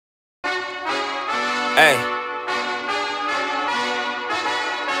Hey.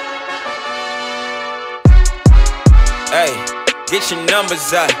 Hey, get your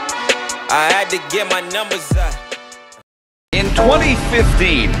numbers up. I had to get my numbers up. In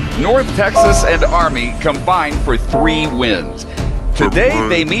 2015, North Texas and Army combined for 3 wins. Today,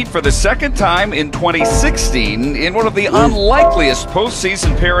 they meet for the second time in 2016 in one of the unlikeliest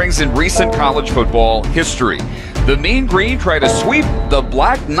postseason pairings in recent college football history. The Mean Green try to sweep the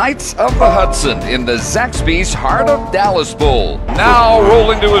Black Knights of the Hudson in the Zaxby's Heart of Dallas Bowl. Now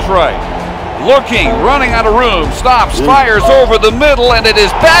rolling to his right. Looking, running out of room, stops, fires over the middle, and it is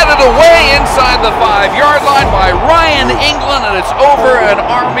batted away inside the 5-yard line by Ryan England, and it's over, and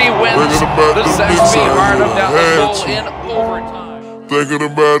Army wins the Zaxby's Heart of Dallas Bowl in overtime. Thinking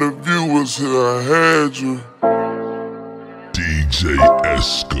about if you was here, I had you. DJ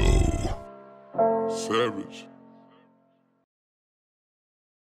Esco. Savage.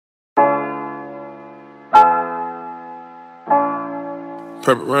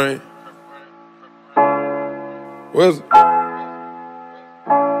 Pepper rain. Was it?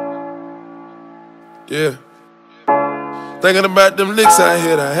 Yeah. Thinking about them licks I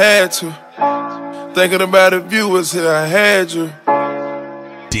hit, I had to. Thinking about if you was here, I had you.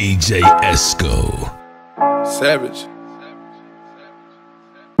 DJ Esco. Savage.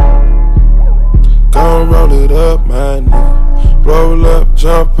 Gon' roll it up, my nigga. Roll up,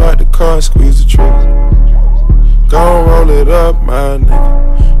 jump out the car and squeeze the trigger. Gon' roll it up, my nigga.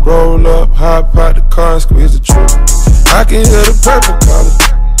 Roll up, hop out the car and squeeze the trigger. I can hear the purple calling.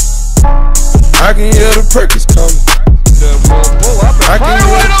 I can hear the Perky's calling. I can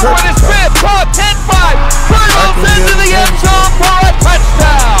hear the Perky's calling. Caught 10-5. Turtles into the end zone for a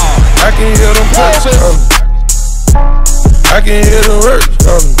touchdown. I can hear them Perky's calling. I can hear the words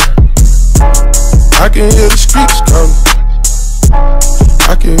calling. I can hear the streets calling.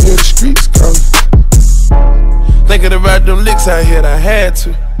 I can hear the streets calling. Thinking about them licks I hit, I had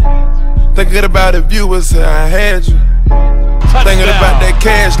to. Thinking about if you was here, I had you. Thinking about that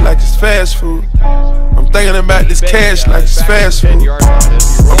cash like it's fast food. I'm thinking about this cash like it's fast food.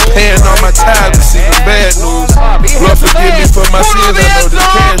 I'm paying all my tithes to see the bad news. Lord forgive me for my sins, I know this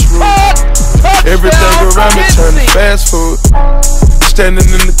cash rule. Everything around me turning fast food. Standing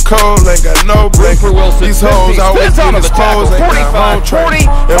in the cold, ain't got no blanket. These hoes always get exposed, ain't got home training.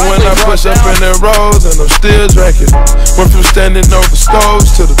 And when I push up in the roads, and I'm still drinking. Went from standing over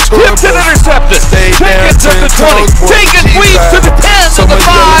stoves to the tour bus. Intercepted. Stayed down to the 20. Taking Weeds to the 10 to the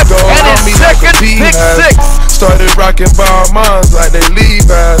 5. And his second pick 6. Started rocking ball moms like they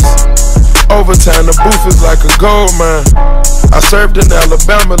Levi's. Overtime, the booth is like a gold mine. I served in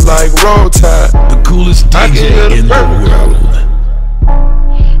Alabama like Roll Tide. The coolest DJ in the world.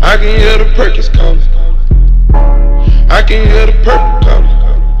 I can hear the Perky's calling. I can hear the purple calling.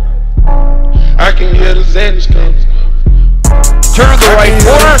 I can hear the Xannies calling. Turn the right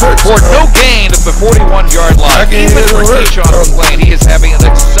corner for no gain at the 41-yard line. Even for Keyshawn McClain, he is having an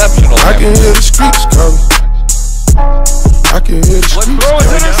exceptional I can hear the streets calling. I can hear the streets calling. Throw is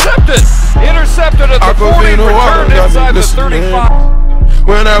intercepted. Intercepted at the 40, returned inside the 35.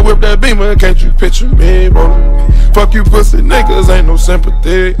 When I whip that beamer, can't you picture me rolling? Fuck you pussy niggas, ain't no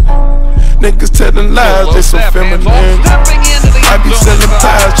sympathy. Niggas telling lies, they so feminine. I be selling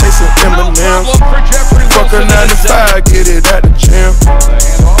pies, chasing M&M's. Fuck a 9 to 5, get it at the gym.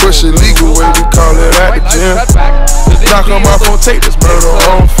 Push it legal way, we call it at the gym. Knock 'em off on tape, this murder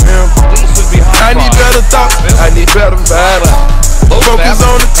on film. I need better thoughts, I need better vibes. Focus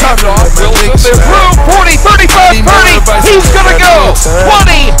on the top, and let my niggas slide. 40, 35, 30, he's gonna go.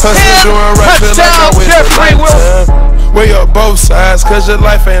 20, 10, touchdown, Jeffrey Wilson. Weigh up both sides, cause your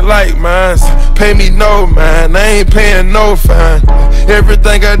life ain't like mine. Pay me no mind, I ain't paying no fine.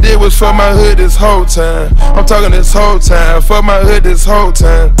 Everything I did was for my hood this whole time. I'm talking this whole time, for my hood this whole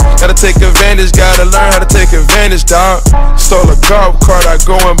time. Gotta take advantage, gotta learn how to take advantage, dog. Stole a golf cart, I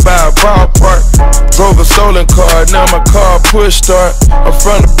go and buy a ballpark. Drove a stolen car, now my car push start. I'm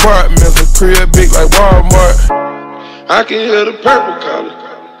from apartments, a crib big like Walmart. I can hear the purple calling.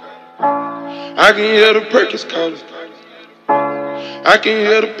 I can hear the Perky's calling. I can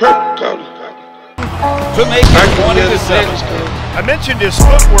hear the purple calling. To make it 20-7. I mentioned his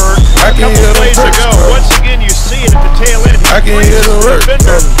footwork a couple plays ago. Once again, you see it at the tail end. I can hear the work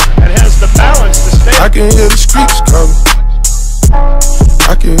and has the balance to stay. I can hear the streets calling.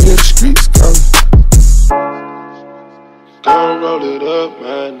 I can hear the streets calling. Gon' roll it up,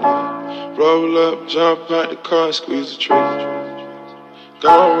 my nigga. Roll up, jump out the car and squeeze the trigger.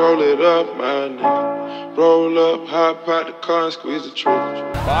 Gon' roll it up, my nigga. Roll up, hop out the car and squeeze the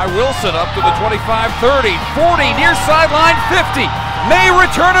trigger. By Wilson up to the 25, 30, 40, near sideline 50. may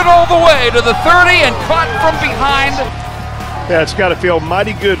return it all the way to the 30 and caught from behind. Yeah, it's got to feel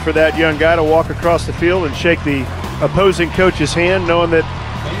mighty good for that young guy to walk across the field and shake the opposing coach's hand, knowing that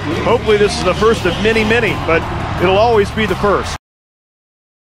hopefully this is the first of many, but it'll always be the first.